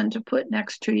good one to put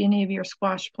next to any of your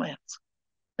squash plants.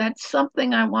 That's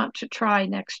something I want to try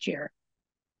next year.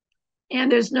 And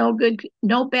there's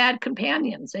no bad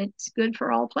companions. It's good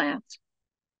for all plants.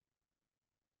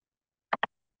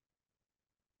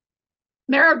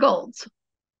 Marigolds.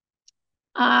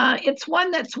 It's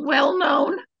one that's well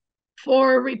known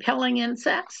for repelling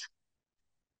insects.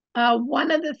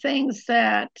 One of the things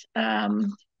that I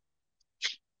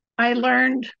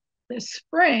learned this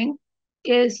spring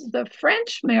is the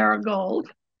French marigold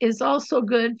is also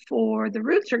good for, the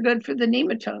roots are good for the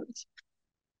nematodes.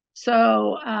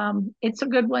 So it's a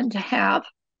good one to have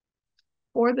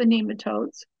for the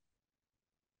nematodes.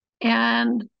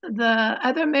 And the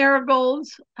other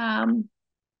marigolds,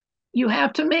 you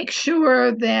have to make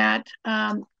sure that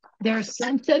they're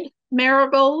scented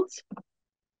marigolds.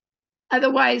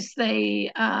 Otherwise,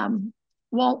 they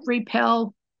won't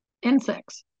repel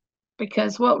insects,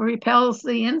 because what repels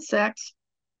the insects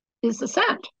is the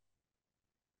scent.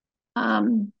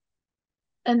 And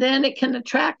then it can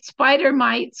attract spider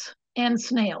mites and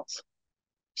snails.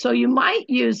 So you might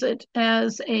use it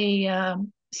as a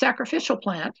sacrificial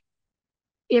plant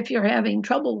if you're having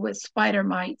trouble with spider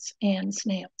mites and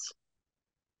snails.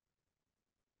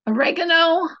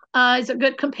 Oregano is a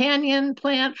good companion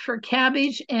plant for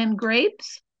cabbage and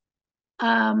grapes.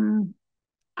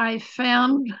 I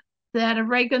found that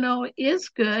oregano is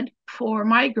good for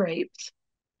my grapes.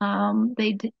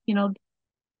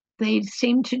 They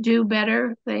seem to do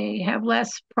better. They have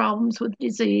less problems with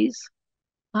disease.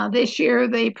 This year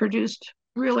they produced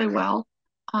really well,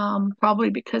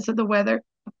 probably because of the weather.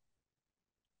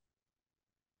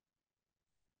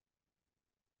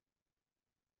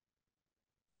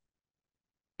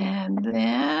 And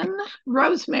then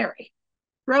rosemary.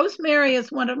 Rosemary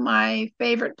is one of my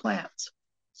favorite plants.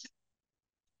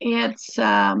 It's,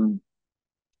 I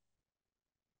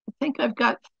think I've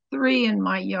got 3 in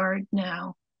my yard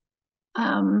now.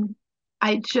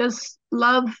 I just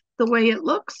love the way it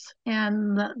looks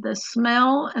and the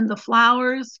smell and the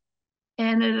flowers,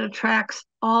 and it attracts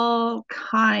all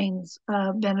kinds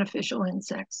of beneficial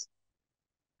insects.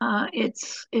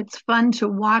 It's fun to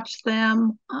watch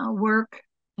them work,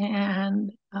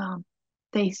 and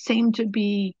they seem to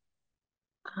be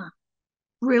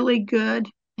really good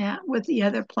with the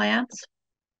other plants.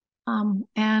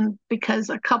 And because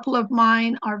a couple of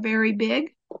mine are very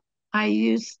big, I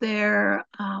use their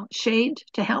shade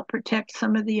to help protect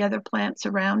some of the other plants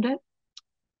around it.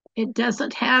 It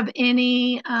doesn't have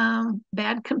any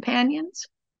bad companions.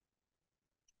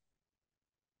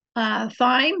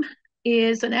 Thyme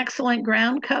is an excellent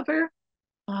ground cover,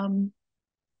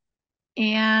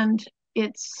 and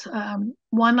it's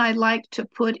one I like to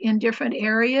put in different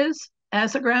areas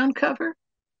as a ground cover,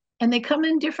 and they come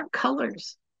in different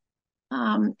colors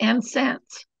and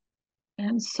scents,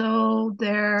 and so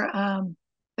they're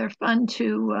fun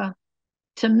to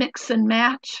mix and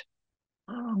match,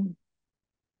 and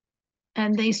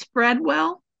they spread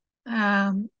well,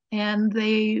 and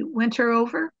they winter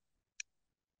over,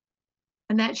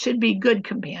 and that should be good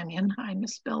companion. I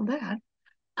misspelled that.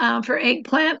 For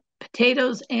eggplant,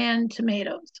 potatoes, and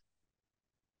tomatoes.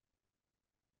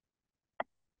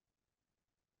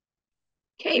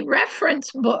 Okay,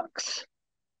 reference books.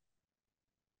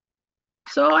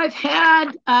 So I've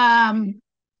had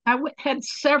had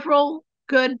several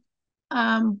good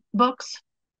books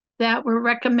that were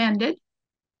recommended,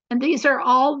 and these are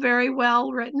all very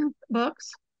well written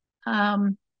books.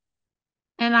 And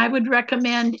I would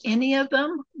recommend any of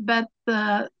them, but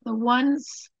the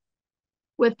ones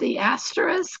with the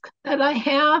asterisk that I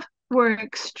have were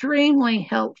extremely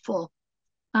helpful.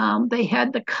 They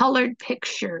had the colored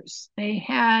pictures. They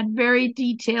had very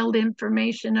detailed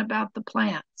information about the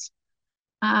plants.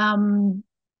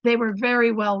 They were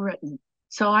very well written.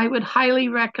 So I would highly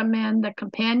recommend the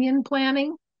Companion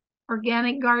Planting,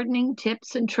 Organic Gardening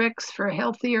Tips and Tricks for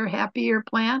Healthier, Happier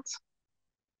Plants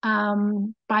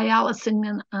by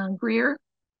Allison Greer.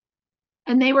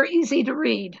 And they were easy to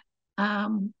read,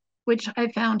 which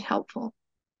I found helpful.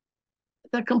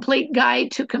 The Complete Guide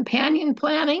to Companion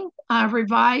Planting,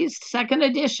 revised 2nd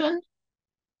edition.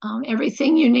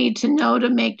 Everything You Need to Know to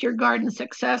Make Your Garden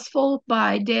Successful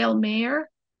by Dale Mayer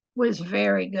was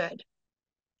very good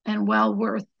and well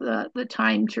worth the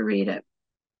time to read it.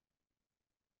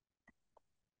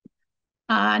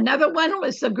 Another one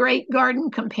was The Great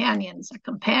Garden Companions, a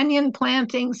companion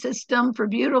planting system for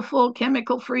beautiful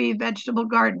chemical-free vegetable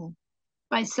garden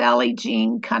by Sally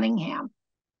Jean Cunningham,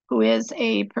 who is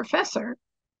a professor,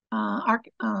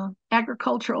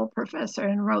 agricultural professor,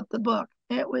 and wrote the book.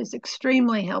 It was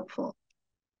extremely helpful.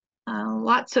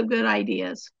 Lots of good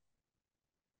ideas.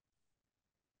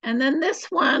 And then this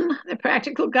one, The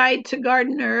Practical Guide to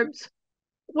Garden Herbs,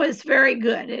 was very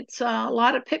good. It's a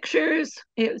lot of pictures.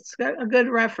 It's a good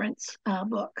reference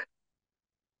book.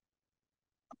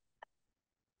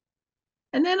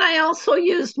 And then I also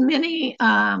used many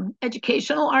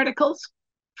educational articles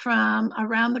from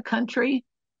around the country,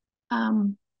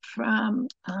 from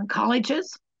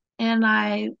colleges,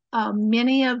 and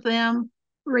many of them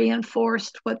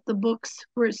reinforced what the books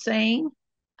were saying,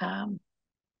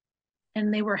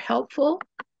 and they were helpful.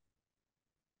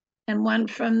 And one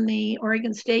from the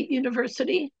Oregon State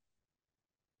University,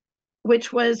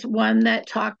 which was one that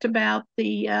talked about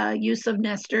the use of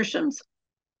nasturtiums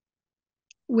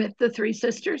with the 3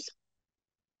 sisters,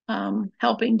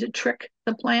 helping to trick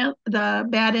the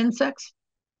bad insects.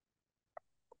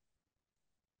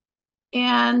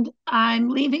 And I'm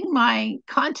leaving my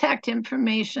contact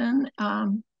information.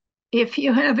 If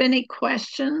you have any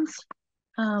questions,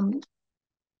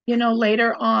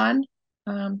 later on,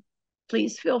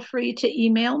 please feel free to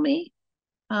email me.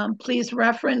 Please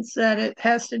reference that it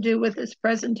has to do with this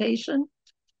presentation.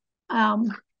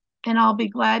 And I'll be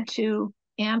glad to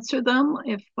answer them.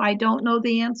 If I don't know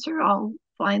the answer, I'll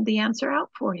find the answer out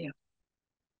for you.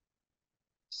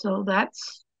 So that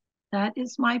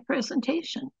is my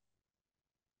presentation.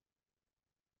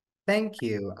 Thank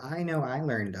you. I know I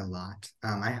learned a lot.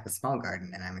 I have a small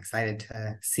garden and I'm excited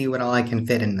to see what all I can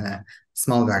fit in the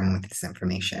small garden with this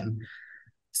information.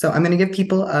 So I'm going to give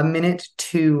people a minute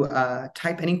to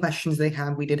type any questions they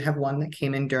have. We did have one that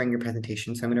came in during your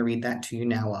presentation, so I'm going to read that to you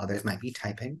now while others might be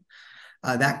typing.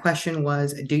 That question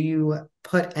was, do you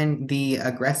put in the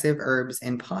aggressive herbs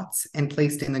in pots and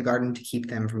placed in the garden to keep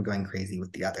them from going crazy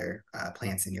with the other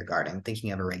plants in your garden?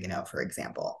 Thinking of oregano, for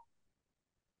example.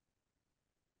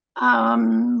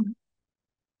 Oregano,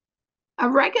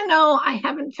 I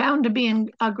haven't found to be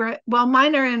well,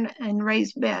 mine are in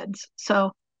raised beds,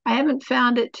 so I haven't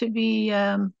found it to be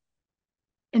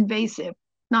invasive,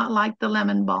 not like the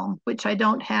lemon balm, which I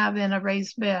don't have in a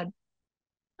raised bed.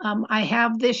 I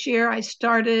have this year, I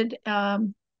started a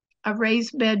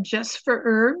raised bed just for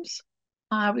herbs.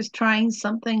 I was trying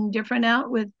something different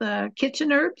out with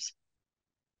kitchen herbs.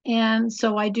 And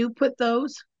so I do put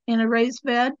those in a raised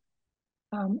bed.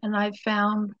 And I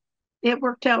found it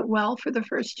worked out well for the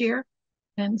first year.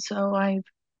 And so I've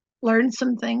learned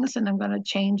some things and I'm going to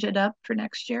change it up for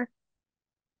next year.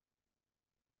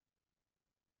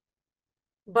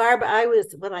 Barb,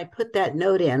 when I put that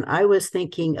note in, I was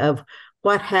thinking of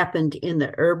what happened in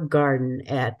the herb garden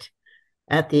at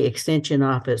the extension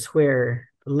office, where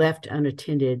left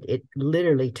unattended, it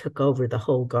literally took over the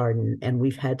whole garden and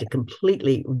we've had to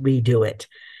completely redo it.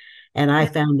 And I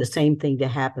found the same thing to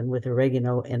happen with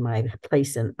oregano in my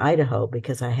place in Idaho,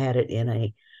 because I had it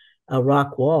in a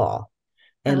rock wall.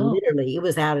 And literally it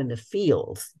was out in the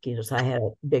fields, so I had a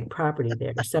big property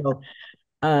there. So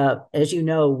as you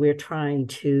know, we're trying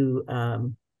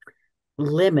to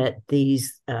limit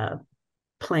these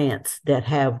plants that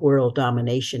have world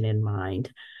domination in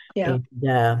mind. Yeah.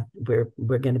 And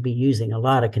we're going to be using a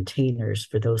lot of containers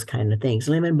for those kind of things.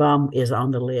 Lemon balm is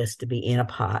on the list to be in a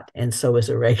pot, and so is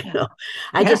oregano.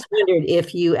 I just wondered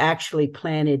if you actually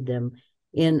planted them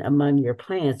in among your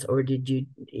plants, or did you,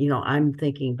 I'm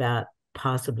thinking about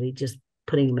possibly just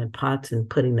putting them in pots and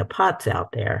putting the pots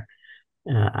out there.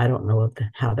 I don't know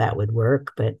how that would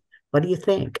work, but what do you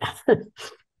think?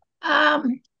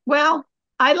 Well,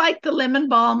 I like the lemon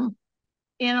balm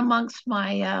in amongst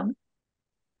my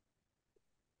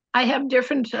I have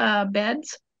different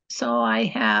beds. So I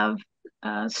have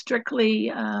strictly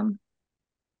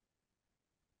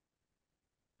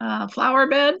flower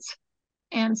beds.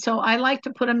 And so I like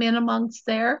to put them in amongst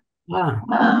there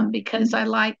because I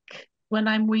like, when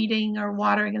I'm weeding or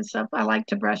watering and stuff, I like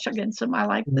to brush against them. I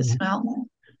like the smell.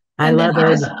 I love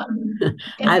herbs.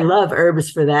 I love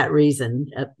herbs for that reason.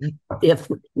 If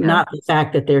not the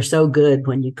fact that they're so good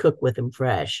when you cook with them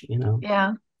fresh,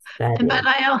 Yeah.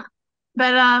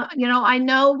 But I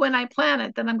know when I plant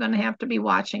it that I'm going to have to be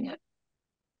watching it,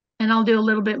 and I'll do a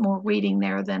little bit more weeding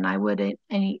there than I would at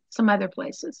some other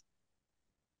places.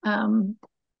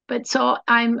 But so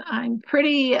I'm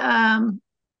pretty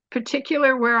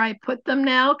particular where I put them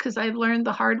now, because I've learned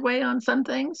the hard way on some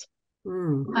things.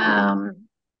 One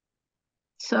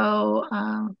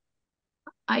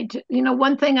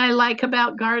thing I like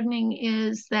about gardening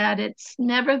is that it's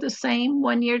never the same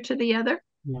one year to the other.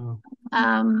 No.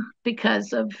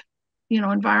 Because of,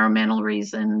 environmental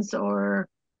reasons or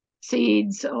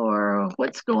seeds or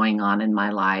what's going on in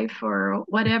my life or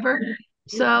whatever.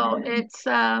 So it's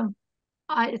a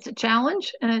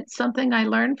challenge, and it's something I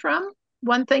learned from.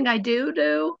 One thing I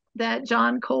do that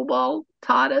John Cobalt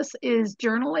taught us is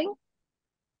journaling.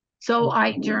 So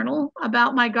I journal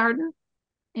about my garden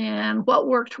and what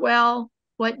worked well,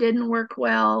 what didn't work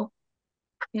well,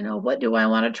 what do I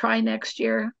want to try next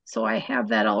year? So I have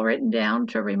that all written down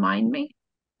to remind me.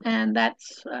 And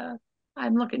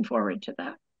I'm looking forward to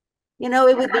that. It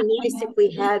would be nice if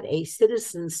we had a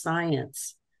citizen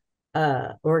science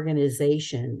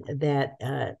organization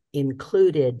that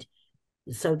included,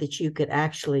 so that you could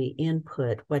actually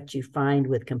input what you find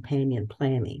with companion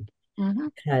planting.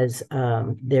 Because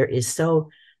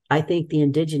I think the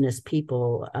indigenous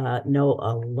people know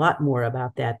a lot more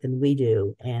about that than we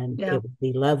do. And it would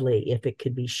be lovely if it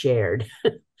could be shared.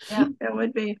 Yeah, it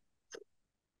would be.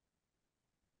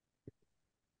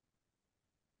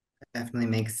 Definitely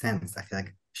makes sense. I feel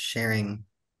like sharing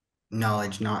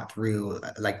knowledge, not through,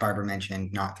 like Barbara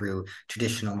mentioned, not through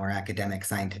traditional, more academic,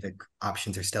 scientific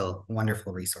options, are still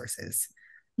wonderful resources.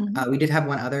 We did have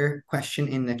one other question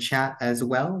in the chat as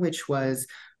well, which was,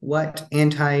 what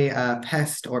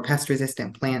anti-pest or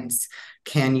pest-resistant plants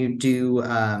can you do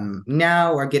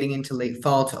now or getting into late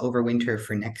fall to overwinter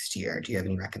for next year? Do you have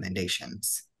any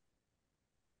recommendations?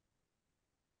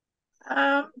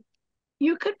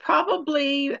 You could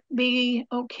probably be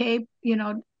okay,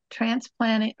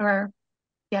 transplanting, or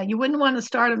yeah, you wouldn't want to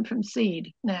start them from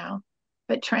seed now,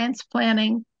 but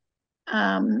transplanting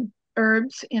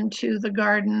herbs into the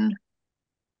garden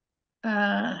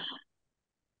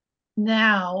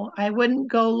now, I wouldn't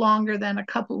go longer than a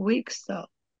couple weeks though,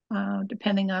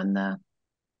 depending on the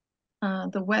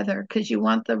weather, because you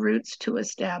want the roots to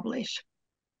establish.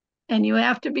 And you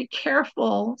have to be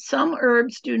careful. Some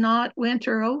herbs do not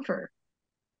winter over.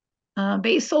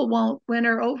 Basil won't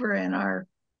winter over in our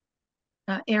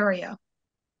area.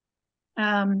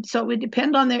 So it would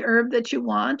depend on the herb that you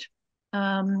want.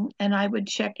 And I would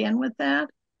check in with that.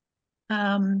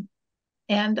 And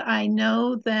I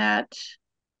know that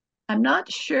I'm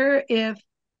not sure if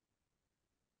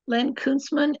Len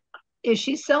Kunzman, is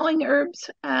she selling herbs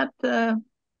at the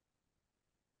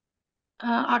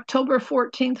October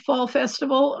 14th Fall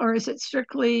Festival, or is it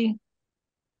strictly?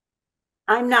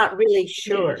 I'm not really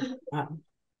sure.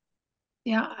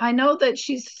 Yeah, I know that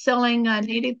she's selling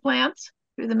native plants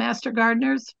through the Master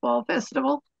Gardeners Fall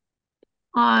Festival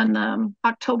on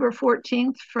October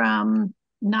 14th from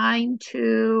 9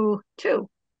 to 2.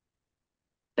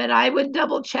 But I would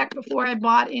double check before I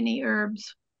bought any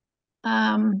herbs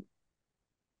and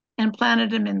planted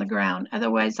them in the ground.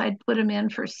 Otherwise, I'd put them in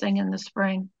first thing in the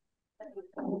spring.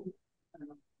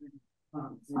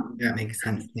 That makes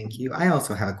sense. Thank you. I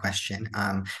also have a question.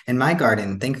 In my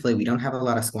garden, thankfully, we don't have a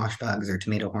lot of squash bugs or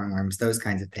tomato hornworms, those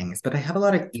kinds of things, but I have a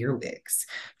lot of earwigs.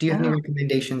 Do you have any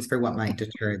recommendations for what might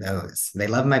deter those? They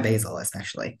love my basil,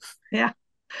 especially. Yeah.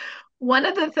 One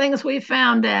of the things we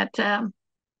found at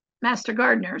Master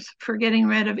Gardeners for getting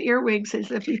rid of earwigs is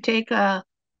if you take a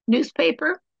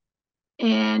newspaper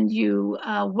and you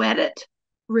wet it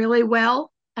really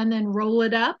well and then roll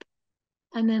it up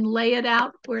and then lay it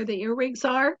out where the earwigs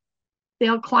are,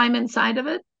 they'll climb inside of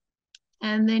it,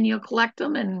 and then you'll collect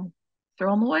them and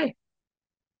throw them away.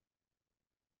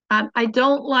 I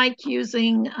don't like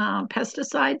using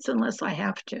pesticides unless I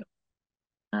have to.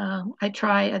 I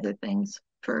try other things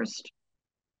first.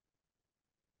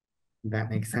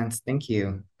 That makes sense. Thank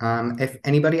you. If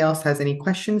anybody else has any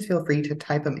questions, feel free to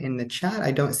type them in the chat.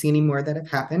 I don't see any more that have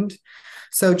happened.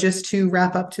 So just to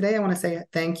wrap up today, I want to say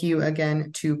thank you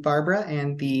again to Barbara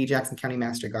and the Jackson County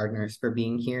Master Gardeners for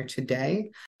being here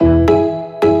today.